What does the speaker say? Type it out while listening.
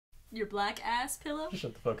Your black ass pillow?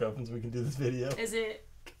 Shut the fuck up so we can do this video. Is it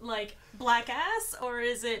like black ass, or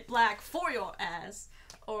is it black for your ass?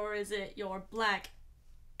 Or is it your black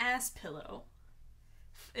ass pillow?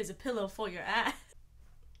 Is a pillow for your ass?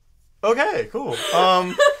 Okay, cool.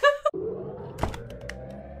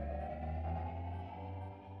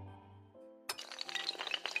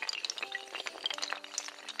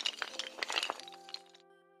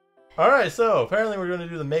 Alright, so apparently we're going to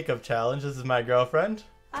do the makeup challenge. This is my girlfriend.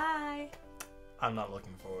 Hi. I'm not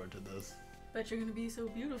looking forward to this. Bet you're gonna be so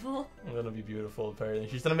beautiful. I'm going to be beautiful, apparently.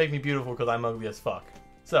 She's going to make me beautiful because I'm ugly as fuck.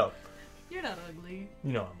 So. You're not ugly.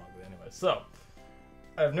 You know I'm ugly anyway. So.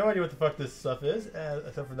 I have no idea what the fuck this stuff is,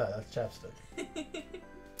 except for that. That's chapstick.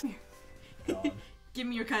 God. Give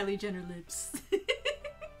me your Kylie Jenner lips.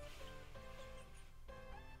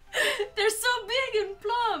 They're so big and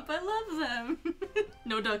plump. I love them.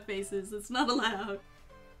 No duck faces. It's not allowed.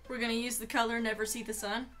 We're gonna use the color Never See the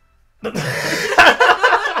Sun.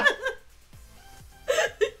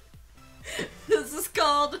 This is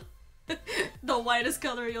called the whitest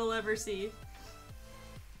color you'll ever see.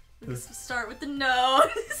 Let's start with the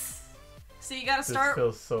nose. So you gotta start. This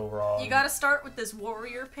feels so wrong. You gotta start with this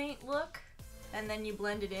warrior paint look, and then you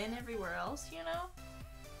blend it in everywhere else, you know?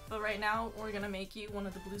 But right now, we're gonna make you one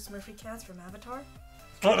of the blue Smurfy cats from Avatar.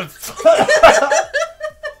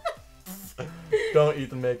 Don't eat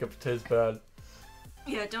the makeup, it tastes bad.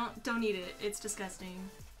 Yeah, don't eat it. It's disgusting.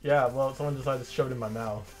 Yeah, well, someone decided to shove it in my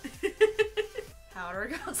mouth.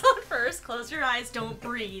 Powder goes on first. Close your eyes, don't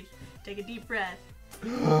breathe. Take a deep breath.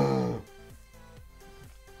 Eyeliner.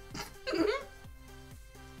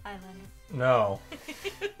 No.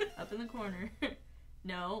 Up in the corner.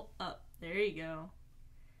 No, up. There you go.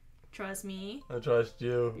 Trust me. I trust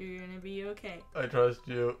you. You're gonna be okay. I trust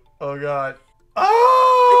you. Oh god.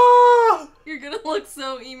 Ah! You're gonna look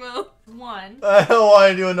so emo. One. I don't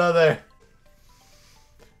want to do another.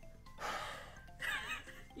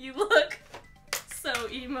 You look so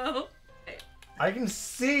emo. I can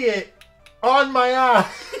see it on my eye.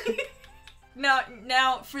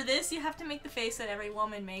 Now, for this, you have to make the face that every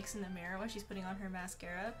woman makes in the mirror when she's putting on her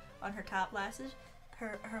mascara, on her top lashes.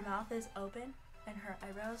 Her mouth is open, and her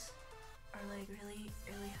eyebrows are like really,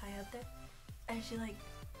 really high up there. And she like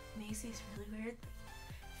makes these really weird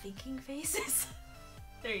thinking faces.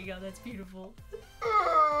 There you go, that's beautiful.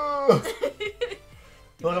 I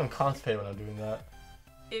feel like I'm constipated when I'm doing that.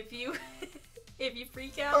 If you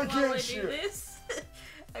freak out while I do this,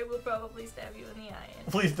 I will probably stab you in the eye.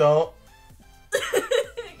 Please don't.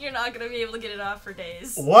 You're not gonna be able to get it off for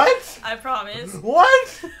days. What? I promise.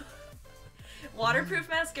 What? Waterproof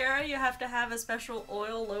mascara, you have to have a special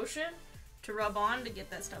oil lotion to rub on to get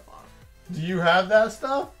that stuff off. Do you have that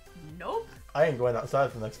stuff? Nope. I ain't going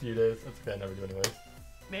outside for the next few days. That's okay, I never do anyways.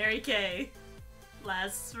 Mary Kay.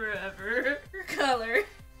 Lasts forever. Color.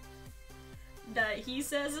 That he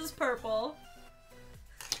says is purple.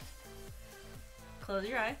 Close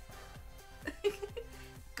your eye.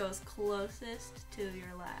 Goes closest to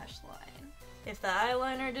your lash line. If the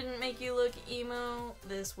eyeliner didn't make you look emo,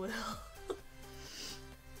 this will.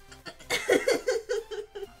 Alright,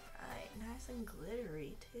 nice and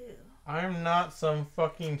glittery too. I'm not some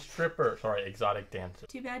fucking stripper. Sorry, exotic dancer.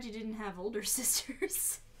 Too bad you didn't have older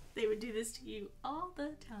sisters. They would do this to you all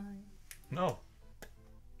the time. No.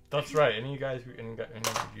 That's right. Any of you guys, any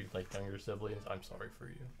of you like younger siblings, I'm sorry for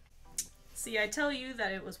you. See, I tell you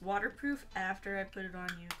that it was waterproof after I put it on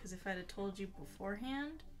you, because if I'd have told you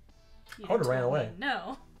beforehand, I would have ran away.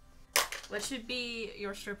 No. What should be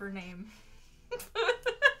your stripper name?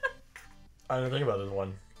 I didn't think about this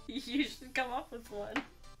one. You should come up with one.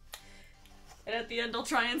 And at the end, I'll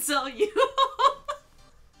try and sell you.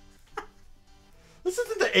 This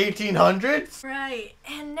isn't the 1800s! Right,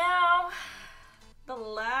 and now, the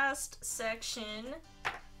last section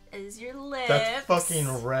is your lips. That's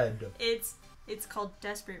fucking red. It's called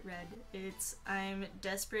Desperate Red. It's I'm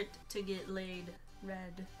desperate to get laid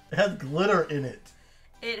red. It has glitter in it.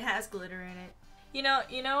 It has glitter in it. You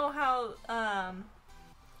know how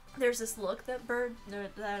there's this look that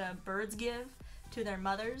birds give to their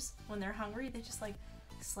mothers when they're hungry. They just like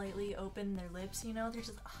slightly open their lips. You know, they're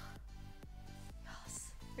just. Oh,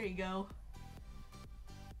 yes. There you go.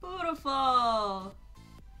 Beautiful.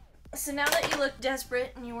 So now that you look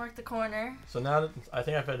desperate and you work the corner. So now that, I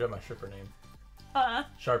think I figured out my stripper name.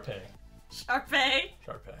 Sharpay. Sharpay.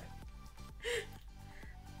 Sharpay.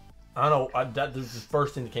 I don't know. That is the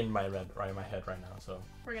first thing that came to my head right now. So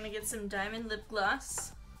we're gonna get some diamond lip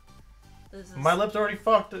gloss. My lips already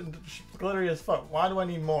fucked and glittery as fuck. Why do I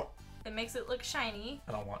need more? It makes it look shiny.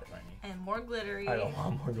 I don't want it shiny. And more glittery. I don't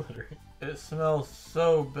want more glittery. It smells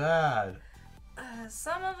so bad.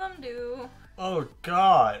 Some of them do. Oh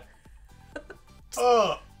God.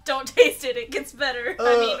 Don't taste it. It gets better.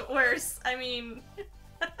 I mean, worse. I mean.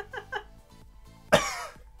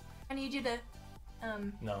 I need you to,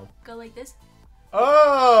 no. go like this.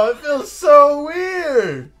 Oh, it feels so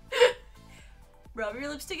weird. Rub your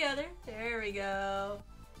lips together. There we go.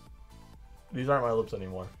 These aren't my lips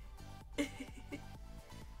anymore.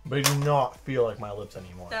 They do not feel like my lips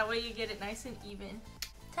anymore. That way you get it nice and even.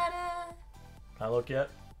 Ta-da! Can I look yet?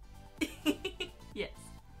 Yes.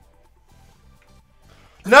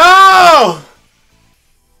 No!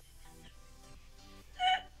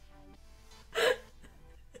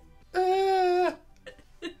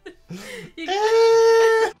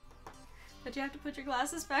 But you have to put your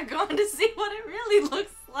glasses back on to see what it really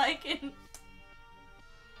looks like. And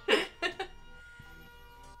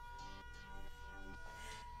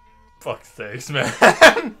Fuck sakes,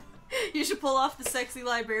 man. you should pull off the sexy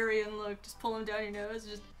librarian look. Just pull him down your nose.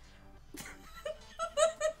 Just.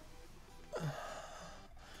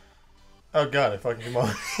 Oh God, I fucking come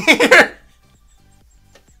on here.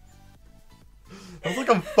 I was like,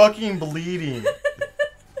 I'm fucking bleeding.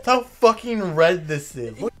 That's how fucking red this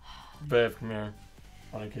is. Look. Babe, come here.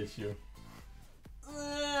 I wanna kiss you.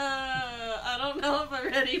 I don't know if I'm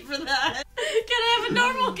ready for that. Can I have a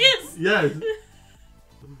normal kiss? Yes.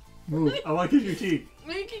 Move. I wanna kiss your cheek.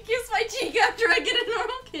 You can kiss my cheek after I get a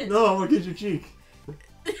normal kiss. No, I wanna kiss your cheek.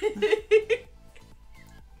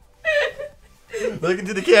 Look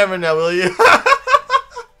into the camera now, will you?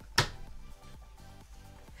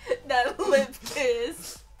 That lip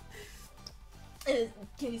kiss.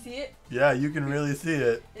 Can you see it? Yeah, you can really see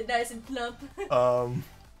it. It's nice and plump.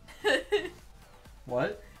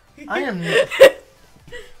 What? I am. You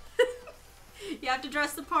have to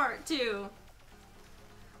dress the part too.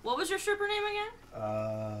 What was your stripper name again?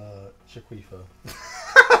 Shaquifa.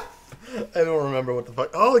 I don't remember what the fuck.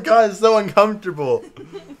 Oh God, it's so uncomfortable.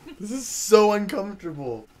 This is so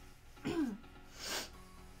uncomfortable.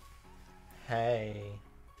 Hey.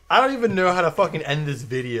 I don't even know how to fucking end this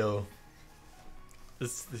video.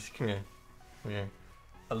 This, come here. Come here.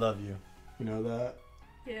 I love you. You know that?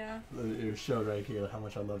 Yeah. It showed right here how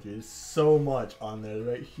much I love you. There's so much on there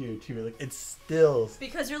right here too. Like, it's still.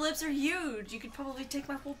 Because your lips are huge. You could probably take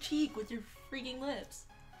my whole cheek with your freaking lips.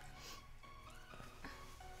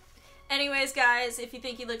 Anyways, guys, if you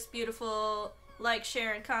think he looks beautiful, like,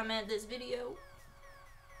 share, and comment this video.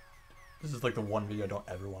 This is like the one video I don't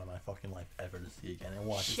ever want in my fucking life ever to see again. And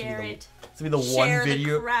watch Share it. It's gonna be the one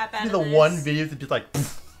video. Crap out it's gonna of be the one this. video that's just like.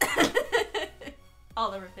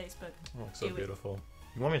 All over Facebook. Oh, so beautiful.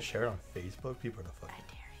 You want me to share it on Facebook? People are gonna fucking.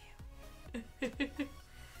 I dare you.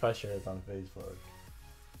 If I share this on Facebook,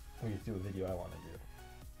 we can do a video I want to do.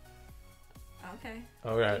 Okay.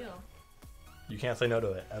 Okay. Deal. You can't say no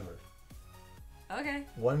to it ever. Okay.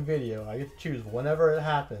 One video, I get to choose whenever it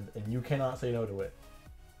happens, and you cannot say no to it.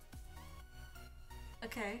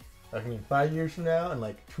 Okay. That can mean 5 years from now, and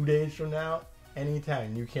like 2 days from now,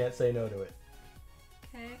 anytime you can't say no to it.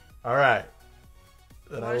 Okay. All right.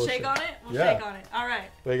 Then want to shake on it? We'll yeah. shake on it. All right.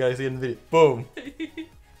 Wait, guys, see in the video. Boom.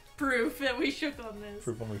 Proof that we shook on this.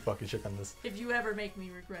 Proof when we fucking shook on this. If you ever make me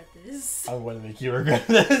regret this, I'm going to make you regret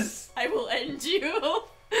this. I will end you.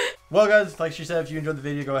 Well, guys, like she said, if you enjoyed the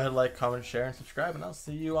video, go ahead, like, comment, share, and subscribe, and I'll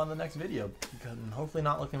see you on the next video. Because hopefully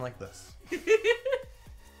not looking like this.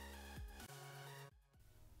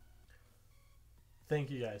 Thank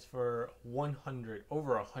you guys for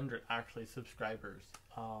over 100 actually subscribers.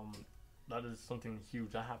 That is something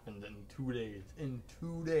huge. That happened in 2 days. In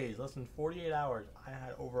 2 days, less than 48 hours, I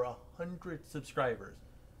had over 100 subscribers.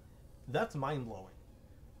 That's mind-blowing.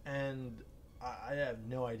 And I have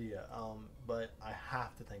no idea. But I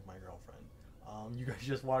have to thank my girlfriend. You guys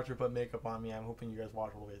just watched her put makeup on me. I'm hoping you guys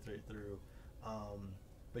watch all the way through.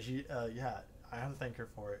 But she, yeah, I have to thank her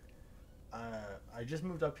for it. I just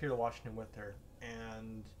moved up here to Washington with her,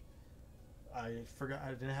 and I forgot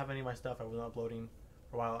I didn't have any of my stuff. I wasn't uploading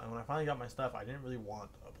for a while, and when I finally got my stuff, I didn't really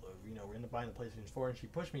want to upload. You know, we ended up buying the PlayStation 4, and she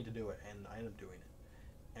pushed me to do it, and I ended up doing it.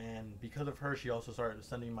 And because of her, she also started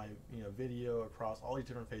sending my video across all these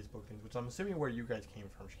different Facebook things, which I'm assuming where you guys came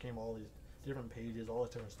from. She came all these different pages, all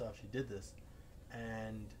this different stuff. She did this,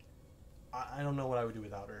 and I don't know what I would do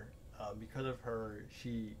without her. Because of her,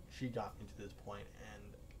 she got me to this point,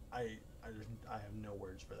 and I have no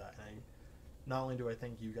words for that. And not only do I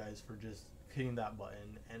thank you guys for just hitting that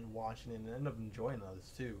button and watching it and end up enjoying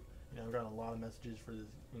this too. You know, I've gotten a lot of messages for this,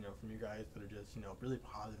 from you guys that are just, really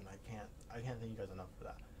positive, and I can't thank you guys enough for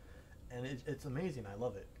that. And it's amazing. I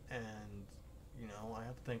love it. And you know, I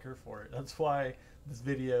have to thank her for it. That's why this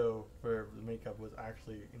video for the makeup was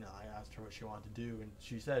actually, you know, I asked her what she wanted to do, and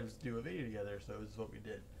she said let's do a video together, so this is what we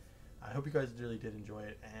did. I hope you guys really did enjoy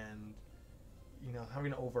it, and, you know,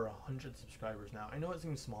 having over 100 subscribers now, I know it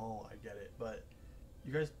seems small, I get it, but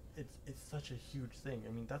you guys, it's such a huge thing.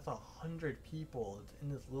 I mean, that's 100 people that's in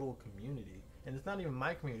this little community, and it's not even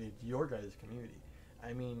my community, it's your guys' community.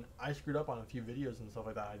 I mean, I screwed up on a few videos and stuff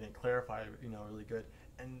like that. I didn't clarify, you know, really good,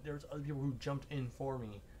 and there was other people who jumped in for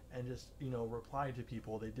me and just, you know, replied to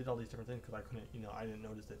people. They did all these different things because I couldn't, you know, I didn't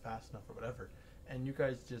notice it fast enough or whatever. And you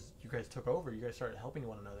guys took over. You guys started helping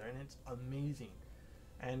one another, and it's amazing.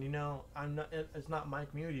 And, you know, it's not my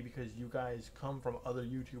community because you guys come from other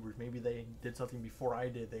YouTubers. Maybe they did something before I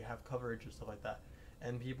did. They have coverage and stuff like that.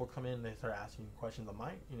 And people come in and they start asking questions on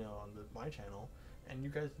my, you know, on my channel, and you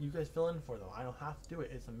guys fill in for them. I don't have to do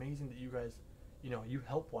it. It's amazing that you guys, you know, you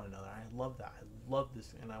help one another. I love that. I love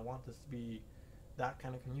this, and I want this to be that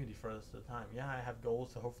kind of community for us at the time. Yeah, I have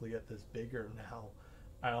goals to hopefully get this bigger now.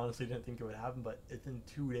 I honestly didn't think it would happen, but it's in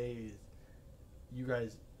 2 days. You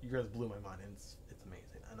guys blew my mind, and it's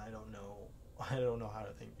amazing. And I don't know how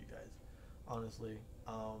to thank you guys, honestly.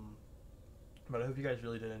 But I hope you guys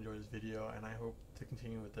really did enjoy this video, and I hope to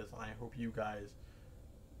continue with this. And I hope you guys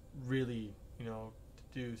really, you know,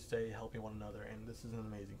 do stay helping one another. And this is an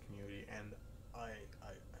amazing community, and I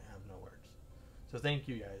have no words. So thank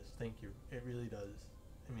you guys. Thank you. It really does.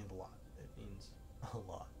 It means a lot. It means a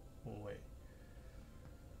lot. Wait.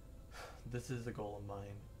 This is a goal of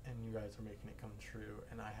mine, and you guys are making it come true,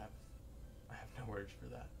 and I have no words for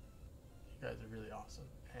that. You guys are really awesome,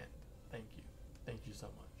 and thank you. Thank you so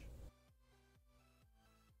much.